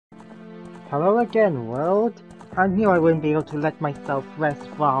Hello again, world. I knew I wouldn't be able to let myself rest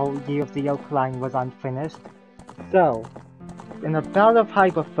while Year of the Oakline was unfinished. So, in a bout of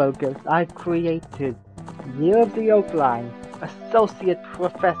hyperfocus, I created Year of the Oakline, Associate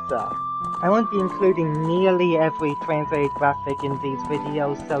Professor. I won't be including nearly every translated graphic in these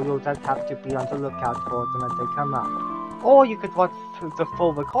videos, so you'll just have to be on the lookout for them as they come up. Or you could watch the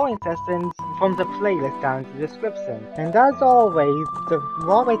full recording sessions from the playlist down in the description. And as always, the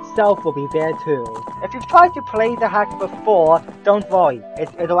ROM itself will be there too. If you've tried to play the hack before, don't worry,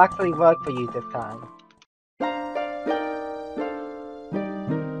 it'll actually work for you this time.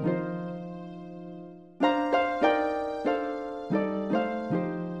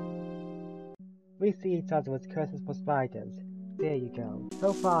 We see each other as curses for spiders. There you go.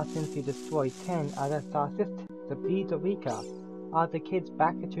 So far since you destroyed 10 other Sarcists, the bees of Rika, are the kids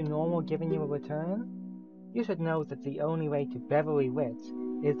back to normal giving you a return? You should know that the only way to Beverly Witch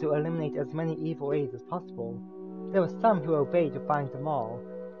is to eliminate as many evil aides as possible. There are some who obey to find them all.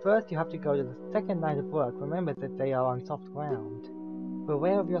 First you have to go to the second night of work, remember that they are on soft ground.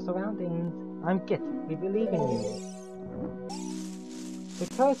 Beware of your surroundings. I'm Git, we believe in you. The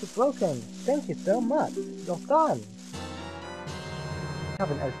curse is broken! Thank you so much! You're done!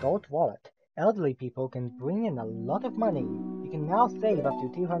 Have an adult wallet. Elderly people can bring in a lot of money. You can now save up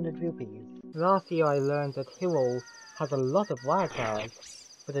to 200 rupees. Last year I learned that Hirola has a lot of wire powers,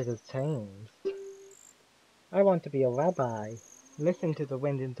 but it has changed. I want to be a rabbi. Listen to the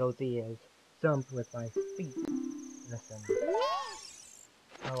wind in those ears. Jump with my feet. Listen.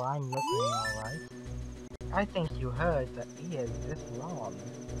 Oh, I'm listening alright. I think you heard the ears this long.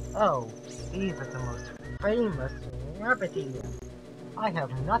 Oh, these are the most famous rabbit ears. I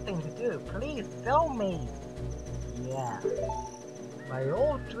have nothing to do. Please sell me. Yeah. My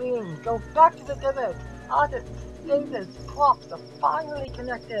old dream. Go back to the desert. Artists, stages, crops are finally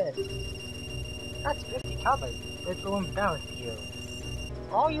connected. That's 50 covers, but it will embarrass you.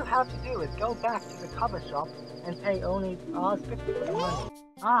 All you have to do is go back to the cover shop and pay only Rs 50 for the money.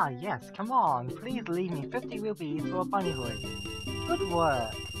 Ah yes, come on, please leave me 50 rupees for a bunny hood. Good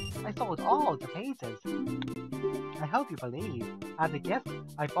work. I sold all the pages. I hope you believe. As a gift,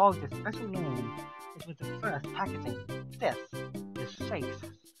 I borrowed this special name. It was the first packaging. This is Sheikh's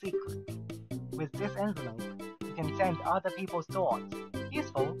secret. With this envelope, you can send other people's thoughts.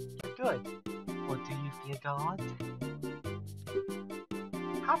 Useful, yet good. Or do you fear God?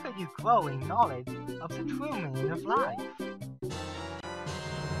 How could you grow in knowledge of the true meaning of life?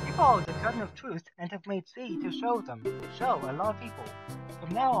 You followed the curtain of truth and have made C to show them. Show a lot of people.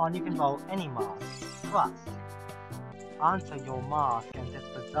 From now on, you can roll any mask. Trust. Answer your mask and this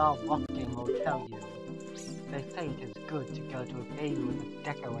bizarre rock game will tell you. They say it is good to go to a baby with a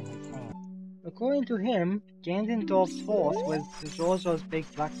deco in his hand. According to him, Gannandorf's horse was Giorgio's big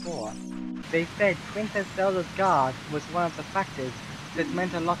black horse. They said Princess Zelda's guard was one of the factors that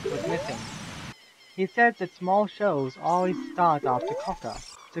meant a lot was missing. He said that small shows always start after Coca.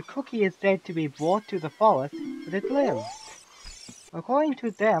 The cookie is said to be brought to the forest, but it lives. According to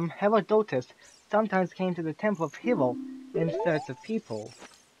them, Herodotus sometimes came to the temple of Hirola in search of people.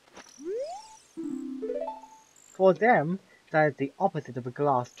 For them, that is the opposite of a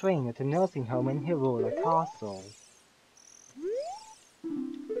glass train at a nursing home in Hirola Castle.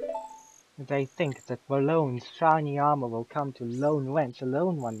 They think that Rolone's shiny armor will come to Lone Wrench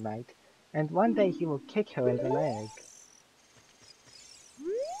alone one night, and one day he will kick her in the leg.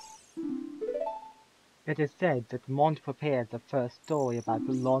 It is said that Mont prepared the first story about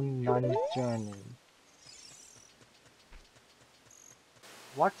the Lone Nun's journey.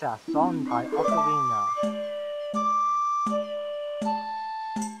 What's a song by Ocarina?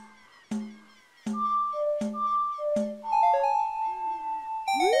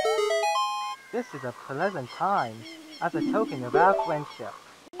 This is a pleasant time, as a token of our friendship.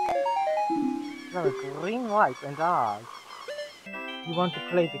 There are green lights and ours. You want to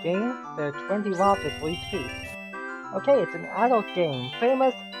play the game? There are 20 raptors for each piece. Okay, it's an adult game.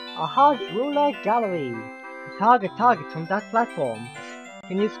 Famous Ruler Gallery. Target targets from that platform.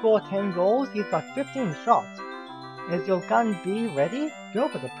 Can you score 10 goals? You've got 15 shots. Is your gun B ready? Go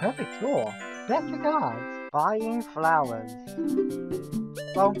for the perfect score. Best regards. Buying flowers.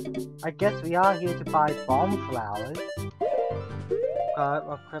 Well, I guess we are here to buy bomb flowers.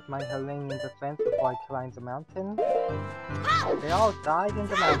 I'll equip my Hellenian defense before I climb the mountain. They all died in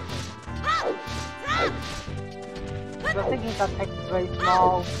the mountain. You're thinking that text is very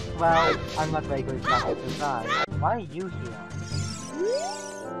small? Well, I'm not very good at graphic design. Why are you here?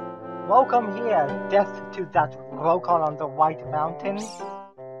 Welcome here, death to that Rokon on the White Mountain.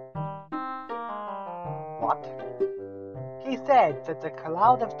 What? He said that the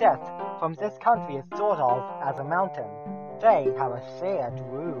cloud of death from this country is thought of as a mountain. They have a shared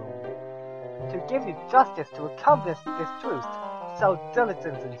room. To give you justice to accomplish this truth, so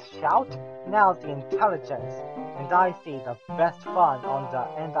diligence and shout, now's the intelligence, and I see the best fun on the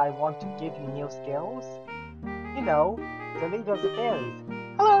and I want to give you new skills. You know, the leader of the fairies.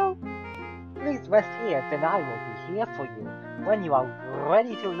 Hello! Please rest here, then I will be here for you. When you are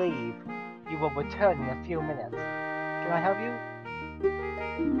ready to leave, you will return in a few minutes. Can I help you?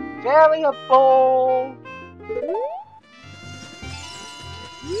 Variable!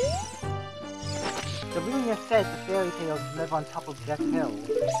 The Lunia said the fairy tales live on top of Death Hill,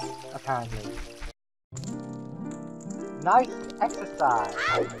 apparently. Nice exercise!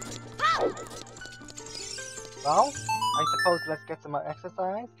 Well, I suppose let's get some more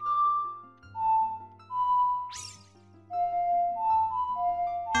exercise.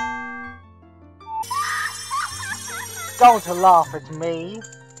 Don't laugh at me!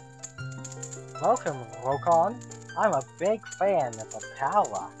 Welcome, Rokon. I'm a big fan of the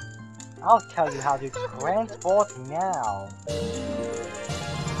power. I'll tell you how to transport now.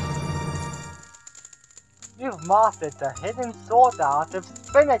 You've mastered the hidden sword art of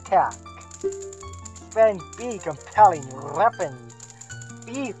spin attack. Spin big compelling weapons.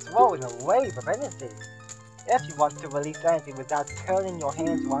 Be throwing a wave of energy. If you want to release energy without turning your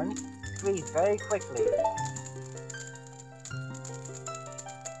hands once, breathe very quickly.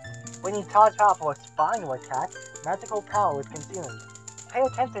 When you charge out for a spinal attack, magical power is consumed. Pay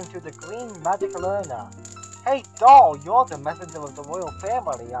attention to the green magic learner. Hey doll, you're the messenger of the royal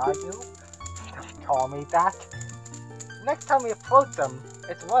family, are you? Don't call me that. Next time we approach them,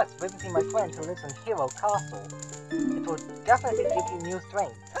 it's worth visiting my friend who lives in Hero Castle. It will definitely give you new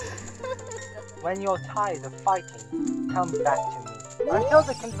strength. When you're tired of fighting, come back to me. Until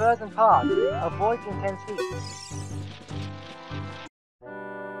the conversion part, avoid intense heat.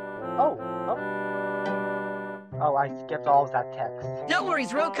 Oh, I skipped all of that text. No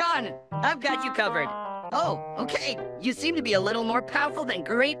worries, Rokon! I've got you covered. Oh, okay. You seem to be a little more powerful than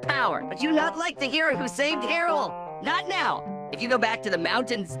great power, but you're not like the hero who saved Hirola. Not now. If you go back to the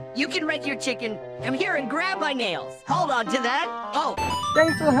mountains, you can rent your chicken, come here and grab my nails. Hold on to that. Oh.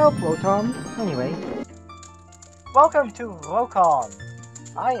 Thanks for the help, Rotom. Anyway. Welcome to Rokon.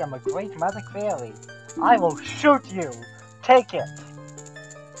 I am a great magic fairy. I will shoot you. Take it.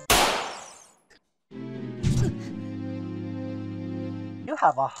 You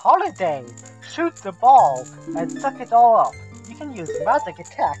have a holiday! Shoot the ball and suck it all up. You can use magic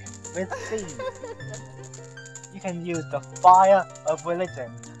attack with speed. You can use the fire of religion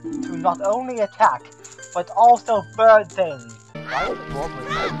to not only attack, but also burn things. Right?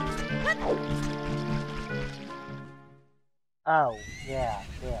 Oh, yeah.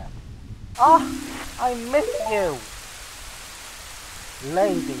 Ah, I miss you!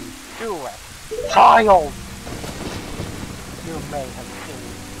 Lady, do it! Child! You may have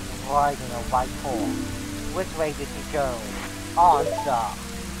seen riding a white horse. Which way did he go? Answer!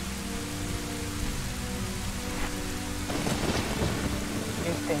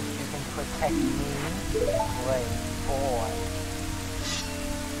 You think you can protect me? Brave boy.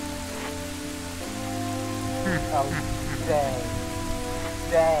 Oh, stay.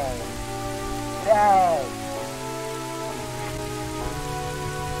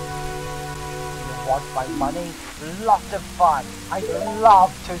 Want my money? Lots of fun! I'd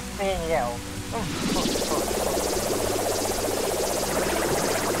love to see you!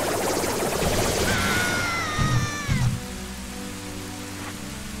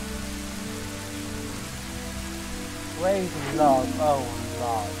 Praise Lord, oh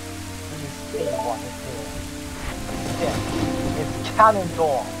Lord, you see what it is. This is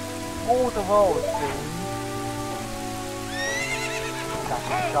Gannandorf. Rule the world, dude. That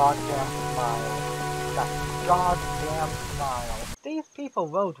goddamn smile. That goddamn smile. These people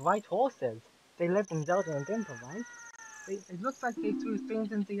rode white horses. They lived in Zelda and Dimple, right? It looks like they threw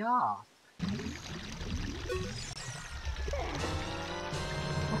things in the air.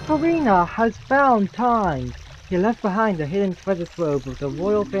 Ocarina has found time. He left behind the hidden treasure trove of the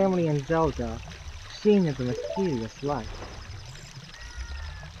royal family in Zelda, seen as a mysterious light.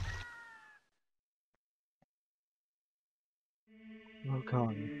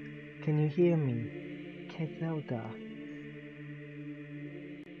 Rokon, can you hear me? Zelda.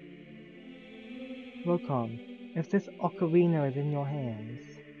 Rokon, if this ocarina is in your hands,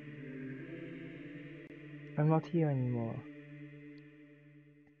 I'm not here anymore.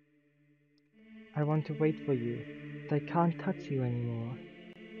 I want to wait for you, but I can't touch you anymore.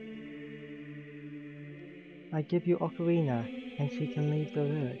 I give you ocarina, and she can leave the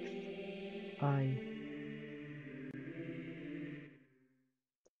lyrics.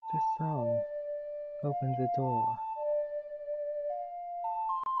 The song opens the door.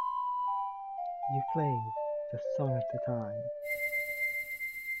 You play the song of the time.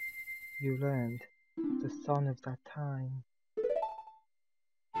 You learned the song of that time.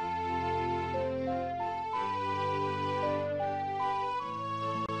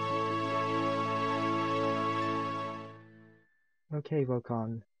 Okay,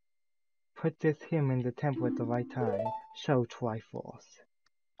 Rokon. Put this hymn in the temple at the right time. Show Triforce.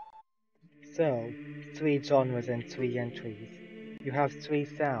 So, 3 genres and 3 entries. You have 3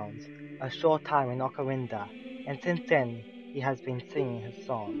 sounds, a short time in Ocarina, and since then he has been singing his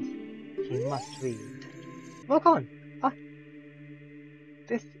songs. He must read. Rokon!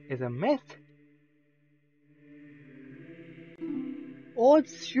 This is a myth! Old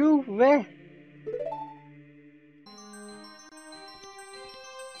Shuve!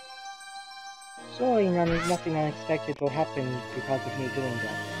 Surely nothing unexpected will happen because of me doing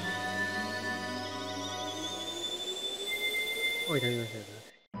that.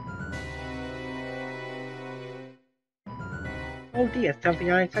 Oh dear, something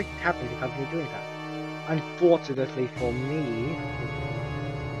unexpected happened because of me doing that. Unfortunately for me,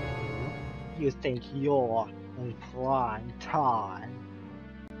 you think you're in prime time.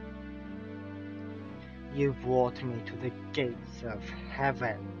 You brought me to the gates of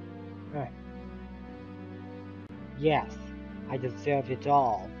heaven. Yes, I deserve it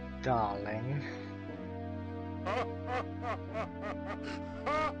all, darling.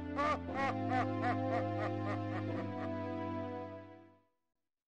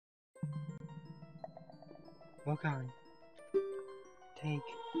 Rokon. Take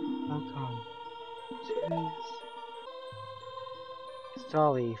Rokon. Choose.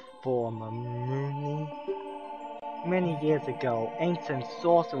 Sorry, former Mooney. Many years ago, ancient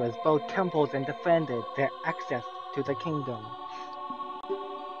sorcerers built temples and defended their access to the kingdom.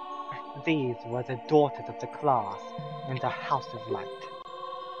 These were the daughters of the class in the House of Light.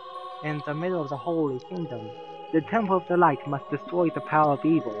 In the middle of the Holy Kingdom, the Temple of the Light must destroy the power of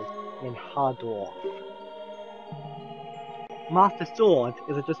evil in Gannandorf. Master Sword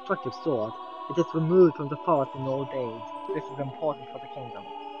is a destructive sword. It is removed from the forest in old age. This is important for the kingdom.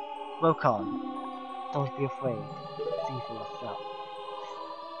 Rokon, don't be afraid. See for yourself.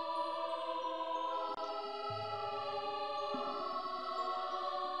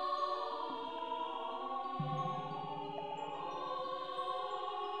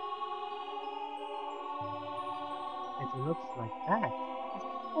 It looks like that.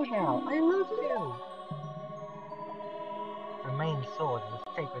 Oh now, I love you! The main sword is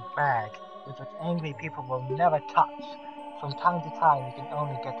a sacred bag, which angry people will never touch. From time to time you can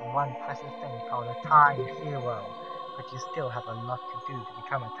only get one precious thing called a time hero, but you still have a lot to do to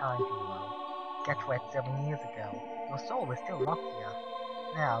become a time hero. Get wet 7 years ago, your soul is still locked here.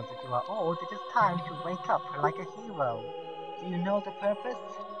 Now that you are old, it is time to wake up like a hero. Do you know the purpose?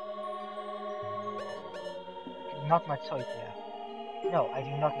 Not much choice here. No, I do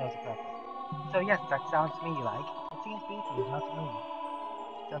not know the purpose. So yes, that sounds me-like. It seems BT is not me.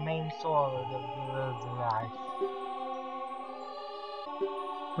 The main sword of the life.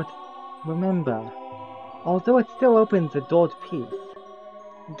 But remember, although it still opens the door to peace,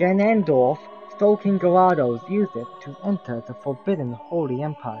 Gannandorf stole King Garados used it to enter the forbidden Holy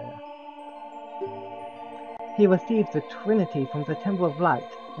Empire. He received the Trinity from the Temple of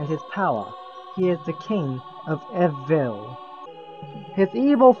Light and his power. He is the king of Evil. His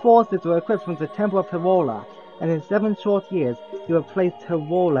evil forces were equipped from the Temple of Hirola, and in 7 short years he replaced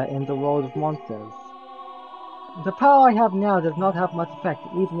Hirola in the world of monsters. The power I have now does not have much effect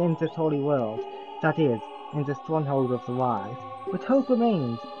even in this holy world, that is, in the stronghold of the wise, but hope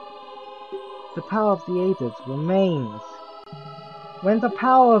remains. The power of the ages remains. When the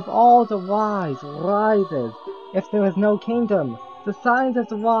power of all the wise rises, if there is no kingdom, the signs of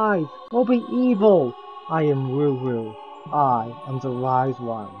the wise will be evil. I am Ruru. I am the wise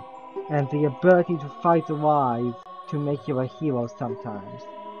one, and the ability to fight the wise to make you a hero sometimes.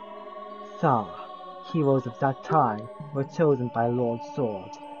 Sa, heroes of that time were chosen by Lord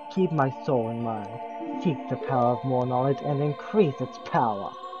Sword. Keep my soul in mind. Seek the power of more knowledge and increase its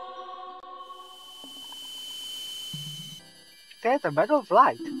power. There's a medal of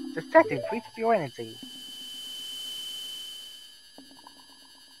light. The set increases your energy.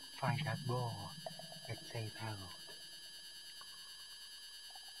 Find out more. Let's save Harold.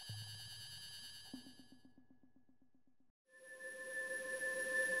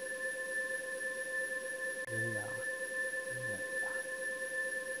 Yeah.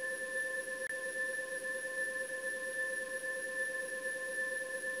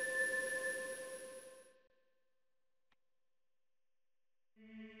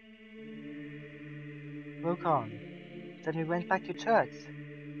 Rokon. Then we went back to church.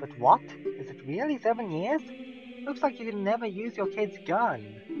 But what? Is it really 7 years? Looks like you can never use your kid's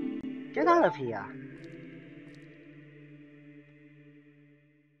gun. Get out of here.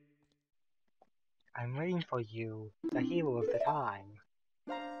 I'm waiting for you, the hero of the time.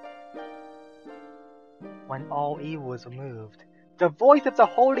 When all evil is removed, the voice of the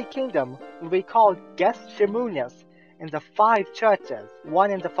Holy Kingdom will be called Guest Shimunius in the 5 churches,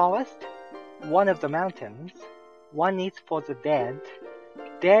 one in the forest, one of the mountains, one each for the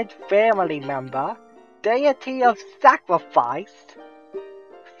dead family member, deity of sacrifice,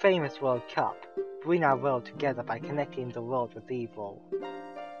 famous World Cup, bring our world together by connecting the world with evil.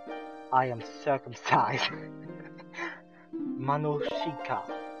 I am circumcised. Manoshika.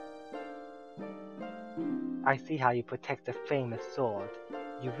 I see how you protect the famous sword.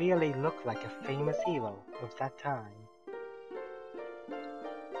 You really look like a famous hero of that time.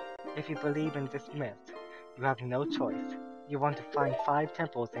 If you believe in this myth, you have no choice. You want to find 5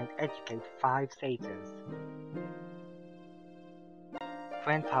 temples and educate 5 sages.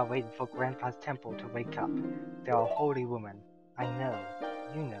 Grandpa waited for Grandpa's temple to wake up. They are holy women. I know.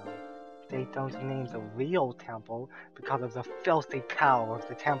 You know. They don't name the real temple because of the filthy power of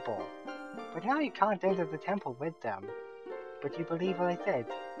the temple. But now you can't enter the temple with them. But you believe what I said.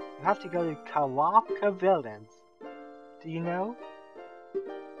 You have to go to Kawaka Village. Do you know?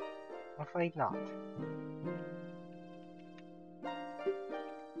 I'm afraid not.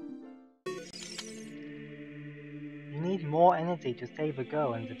 You need more energy to save a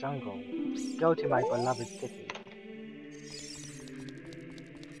girl in the jungle. Go to my beloved city.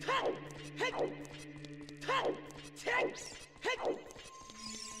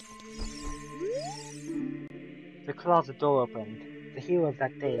 The closet door opened. The hero of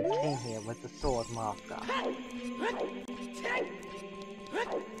that day came here with the sword master.